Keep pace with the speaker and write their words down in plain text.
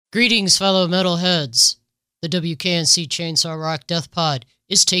Greetings, fellow metalheads. The WKNC Chainsaw Rock Death Pod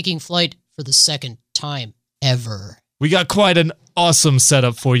is taking flight for the second time ever. We got quite an awesome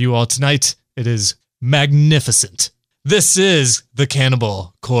setup for you all tonight. It is magnificent. This is the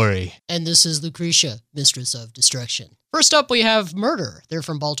Cannibal, Corey. And this is Lucretia, Mistress of Destruction. First up, we have Murder. They're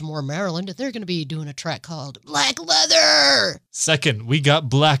from Baltimore, Maryland, and they're going to be doing a track called Black Leather. Second, we got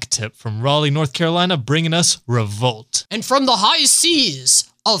Black Tip from Raleigh, North Carolina, bringing us Revolt. And from the high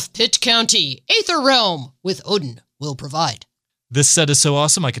seas of Pitt County, Aether Realm with Odin Will Provide. This set is so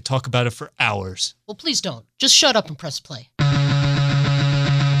awesome I could talk about it for hours. Well, please don't. Just shut up and press play.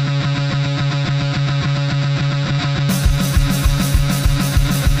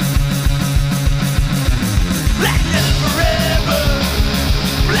 Black leather forever.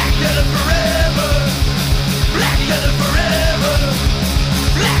 Black leather forever. Black leather forever.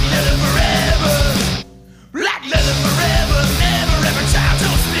 Black leather forever. Black leather forever. Never ever try to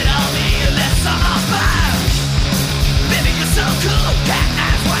spit on me unless I'm on fire. Baby, you're so cool. Cat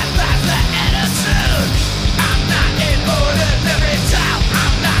eyes, white thighs, the attitude. I'm not important.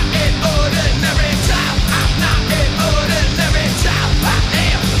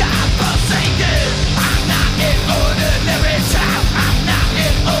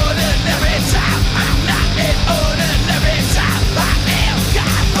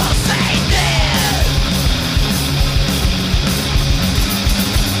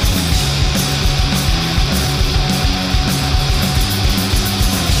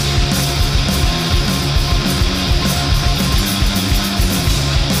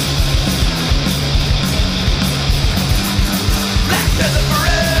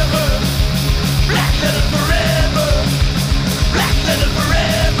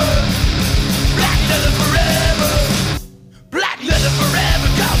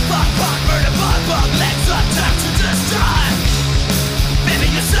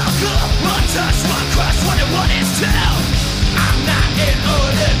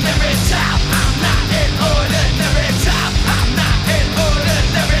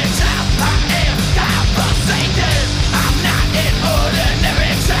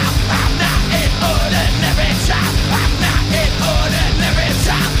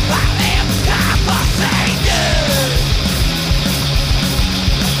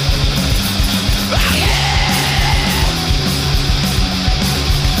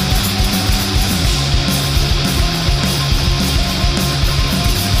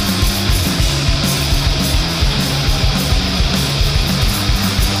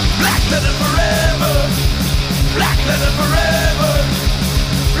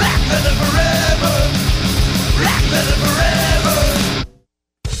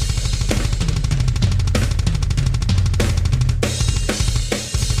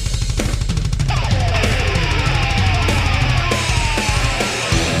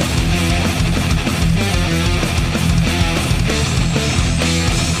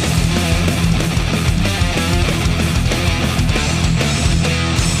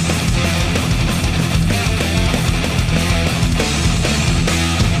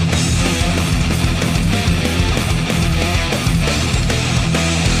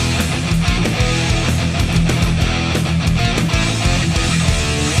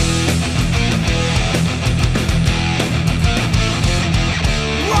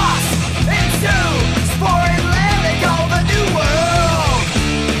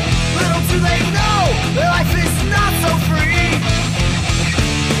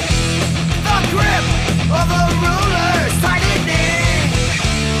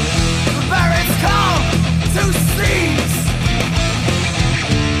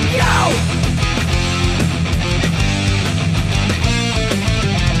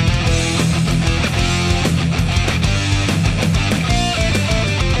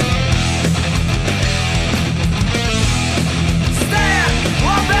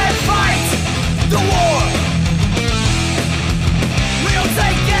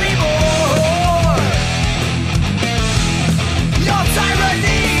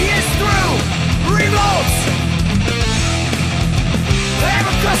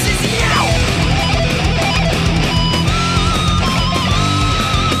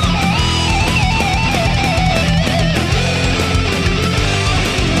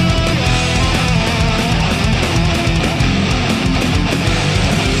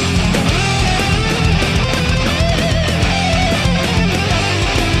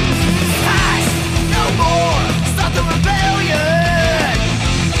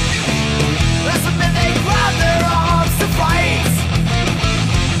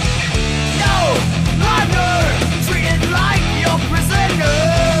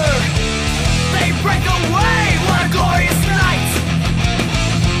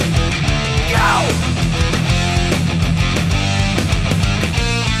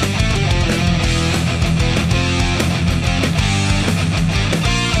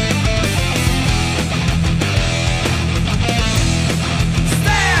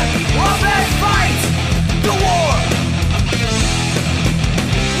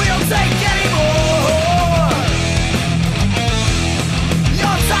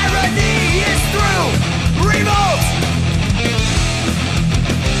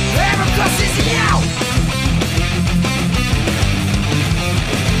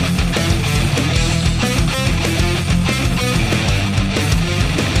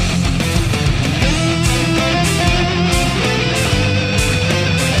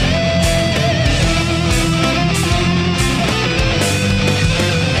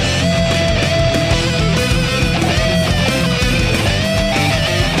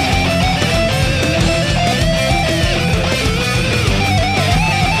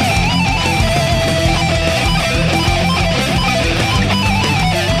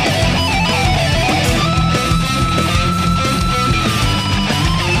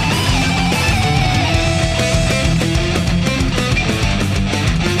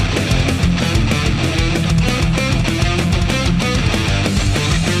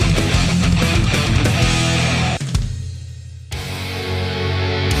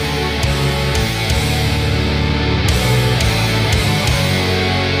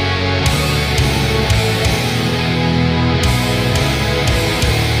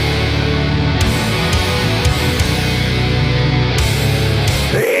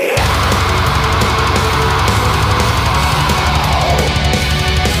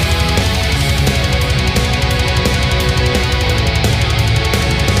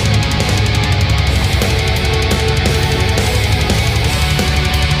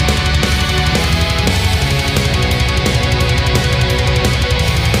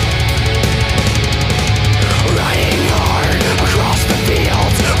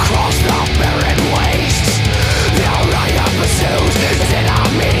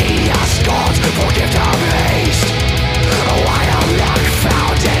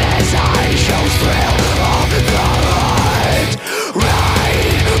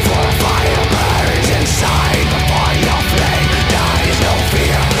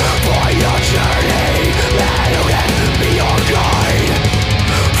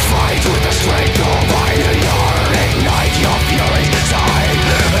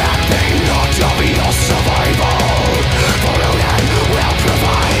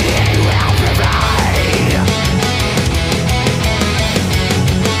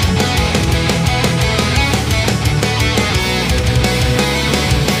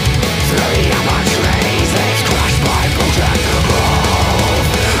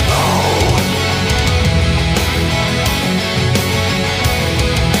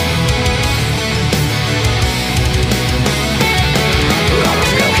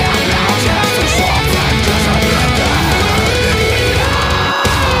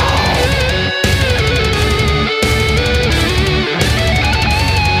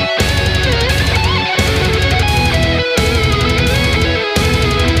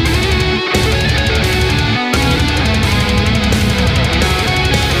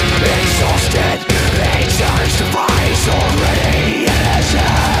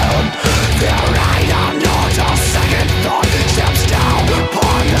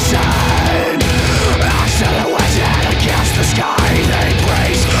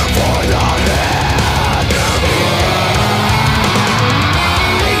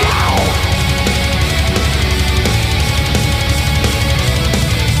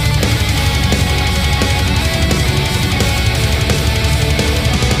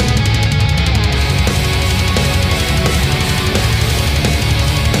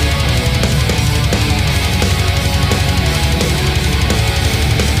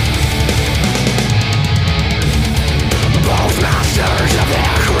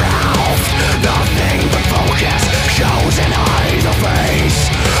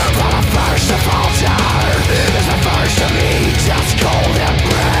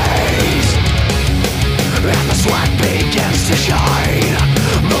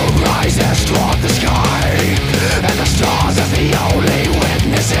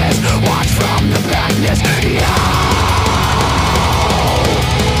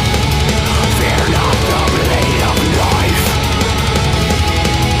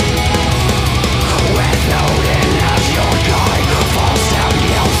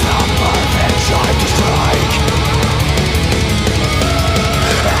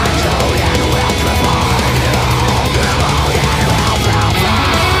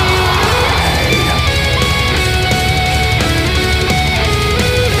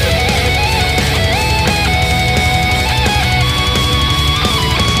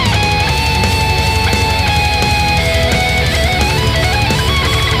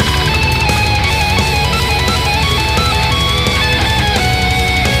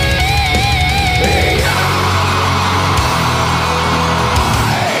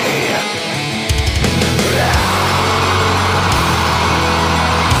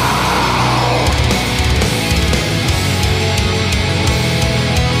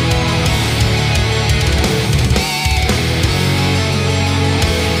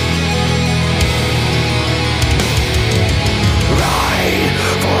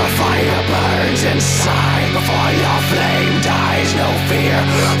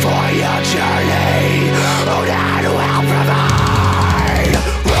 for your journey. Odin will provide.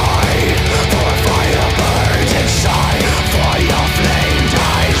 Ride for fire burns inside. For your flame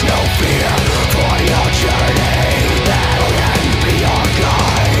dies, no fear for your journey. Let Odin be your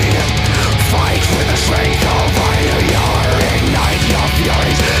guide. Fight with the strength of fire. Ignite your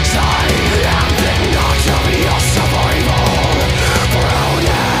fury's side. And think not of your survival. For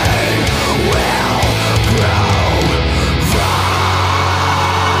Odin will provide.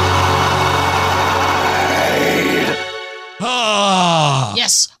 Ah!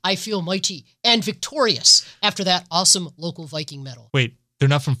 Yes, I feel mighty and victorious after that awesome local Viking medal. Wait, they're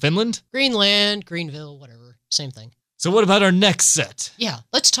not from Finland? Greenland, Greenville, whatever, same thing. So what about our next set? Yeah,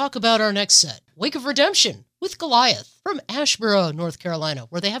 let's talk about our next set, Wake of Redemption with Goliath from Asheboro, North Carolina,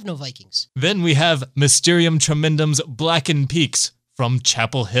 where they have no Vikings. Then we have Mysterium Tremendum's Blackened Peaks from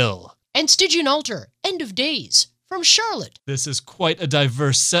Chapel Hill. And Stygian Altar, End of Days from Charlotte. This is quite a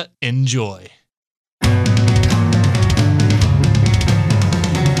diverse set. Enjoy.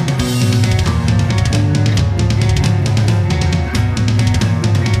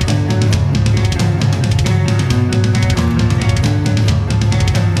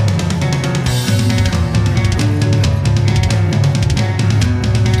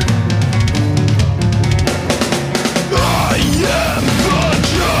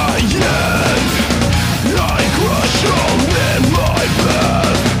 I crush all in my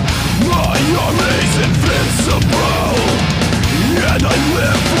path. My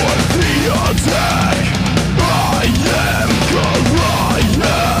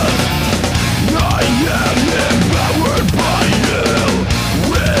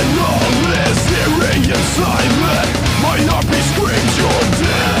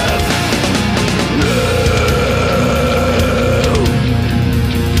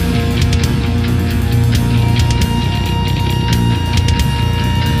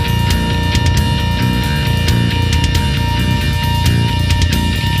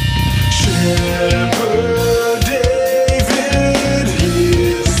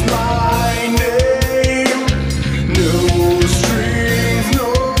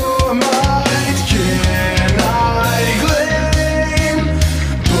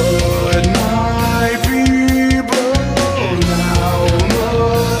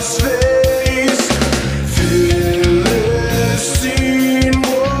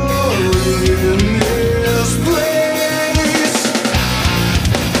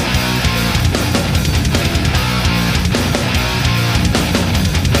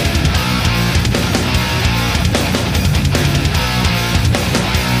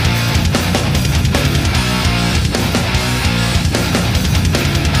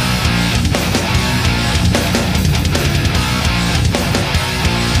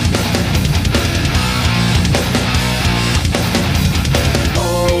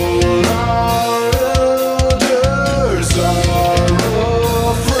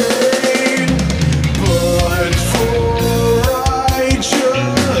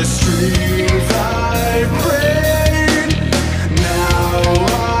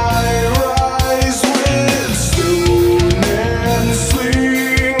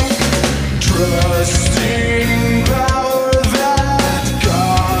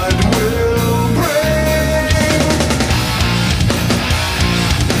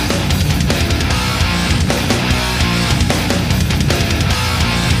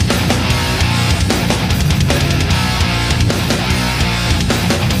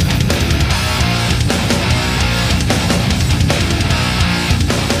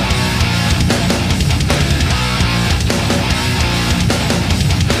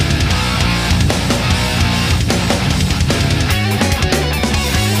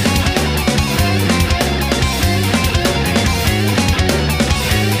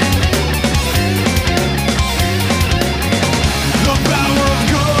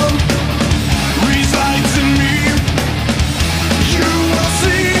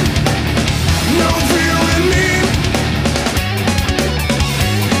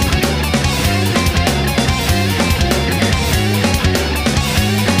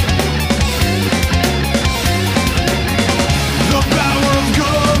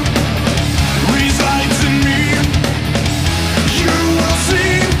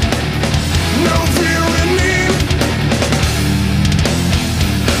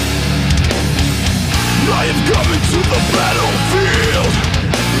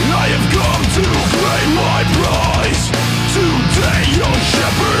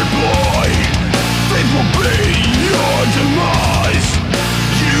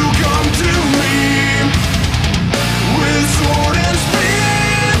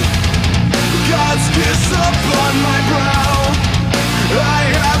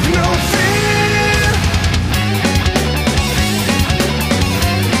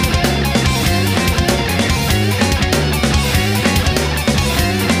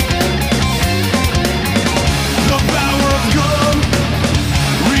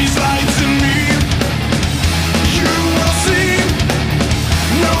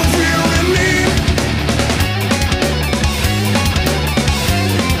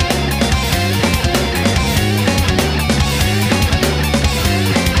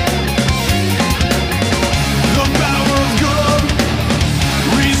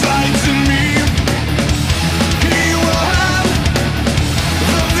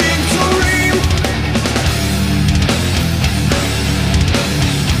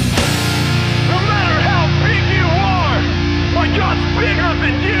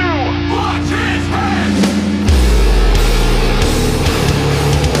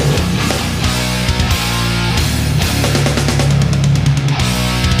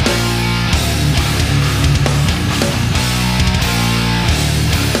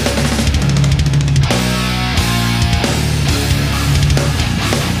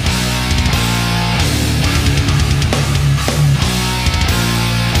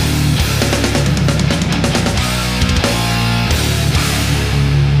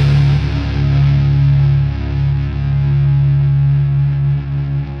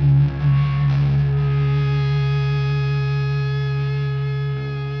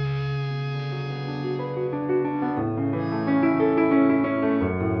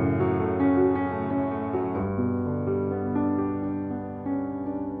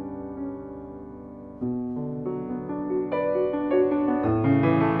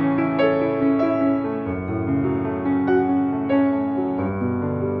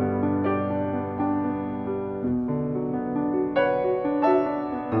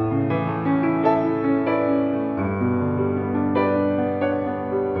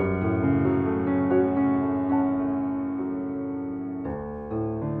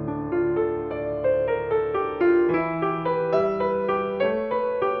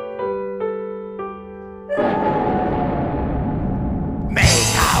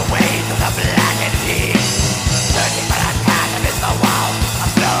blackened heat. Searching for that path amidst the walls of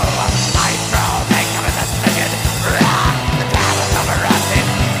snow. Ice throw, they come in suspicion. Rock, the tablets of a rusted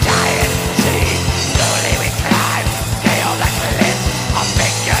giant sea. Slowly we climb, scale the cliffs. Our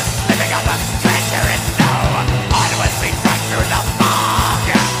fingers slipping on the treacherous snow. Onwards we trudge through the fog,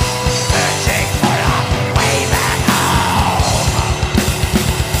 searching for a way back home.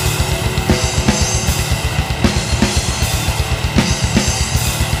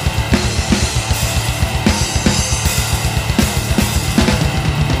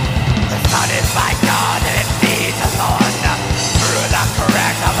 The sun is my god and it feeds us on through the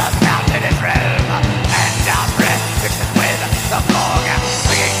cracks of the mountainous realm, and our breath mixes with the fog,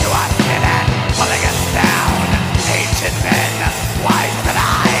 clinging to our skin and pulling us down. Ancient men, wiser than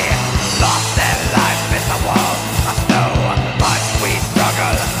I, lost their lives amidst the walls of snow, but we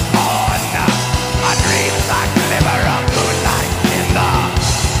struggle on. Our dreams are glimmer of moonlight in the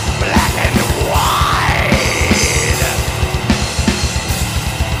black and white.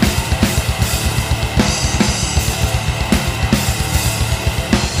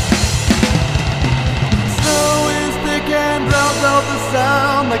 Snow is thick and drowns out the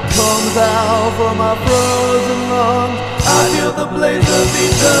sound that comes out from our frozen lungs. I feel the blaze of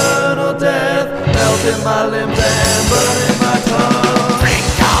eternal death melt in my limbs and burn in my tongue. Drink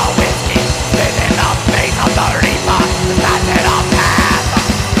our whiskey, spit in the face of the reaper, stand in our path,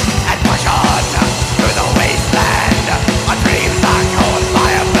 and push on through the wasteland. Our dreams are caught by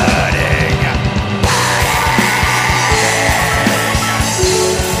a burning,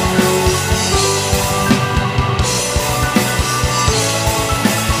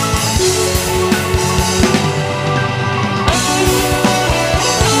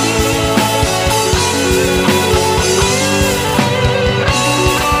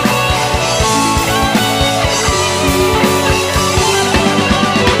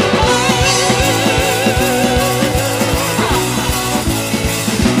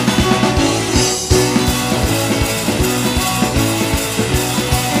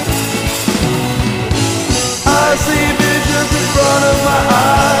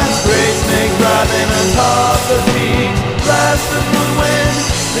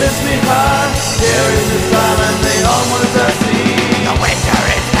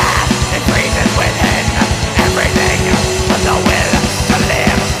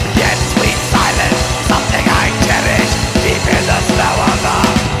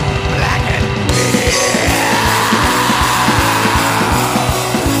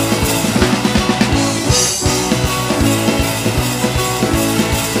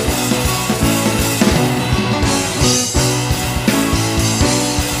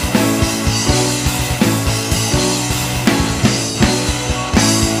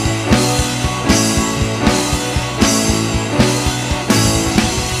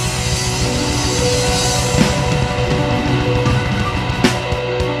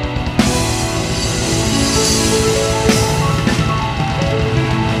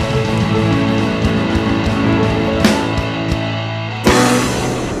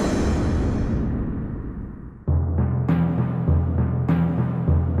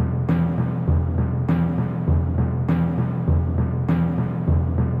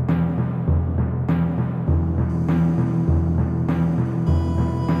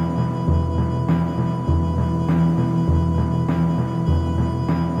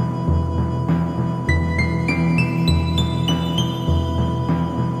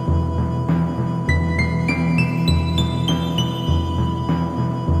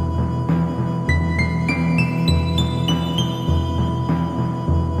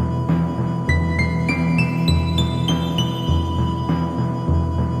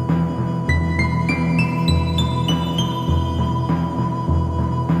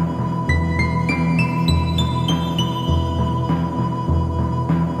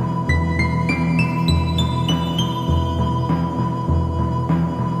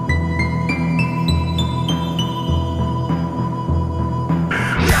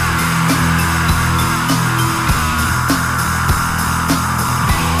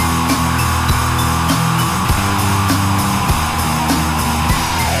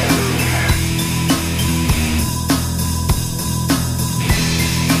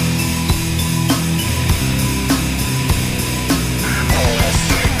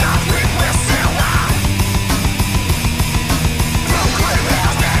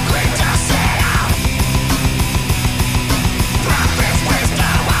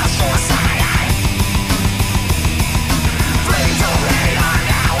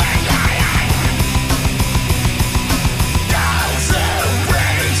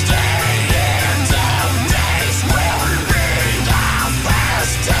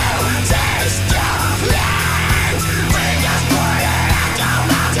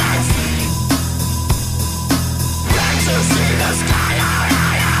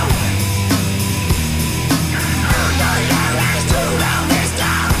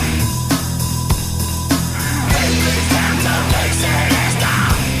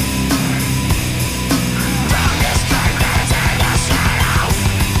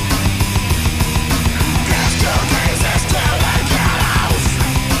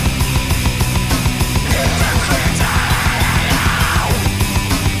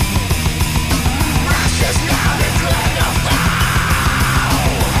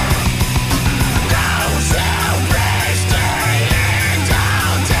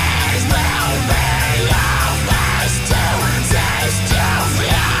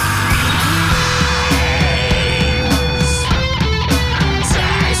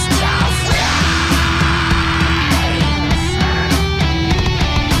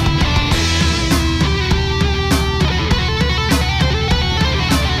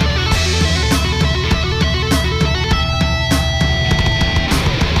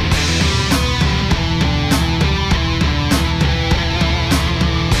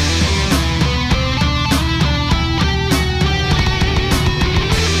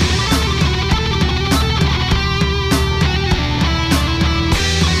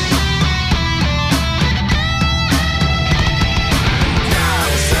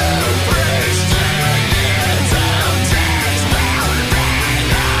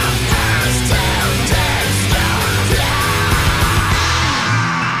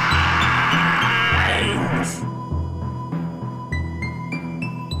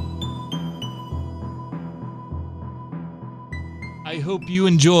 I hope you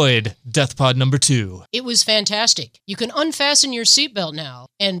enjoyed Death Pod number 2. It was fantastic. You can unfasten your seatbelt now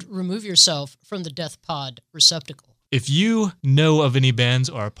and remove yourself from the Death Pod receptacle. If you know of any bands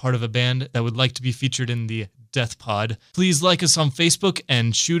or are part of a band that would like to be featured in the Death Pod, please like us on Facebook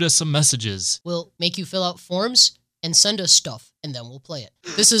and shoot us some messages. We'll make you fill out forms and send us stuff, and then we'll play it.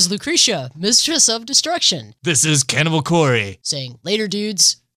 This is Lucretia, Mistress of Destruction, This is Cannibal Corey. saying, later, dudes.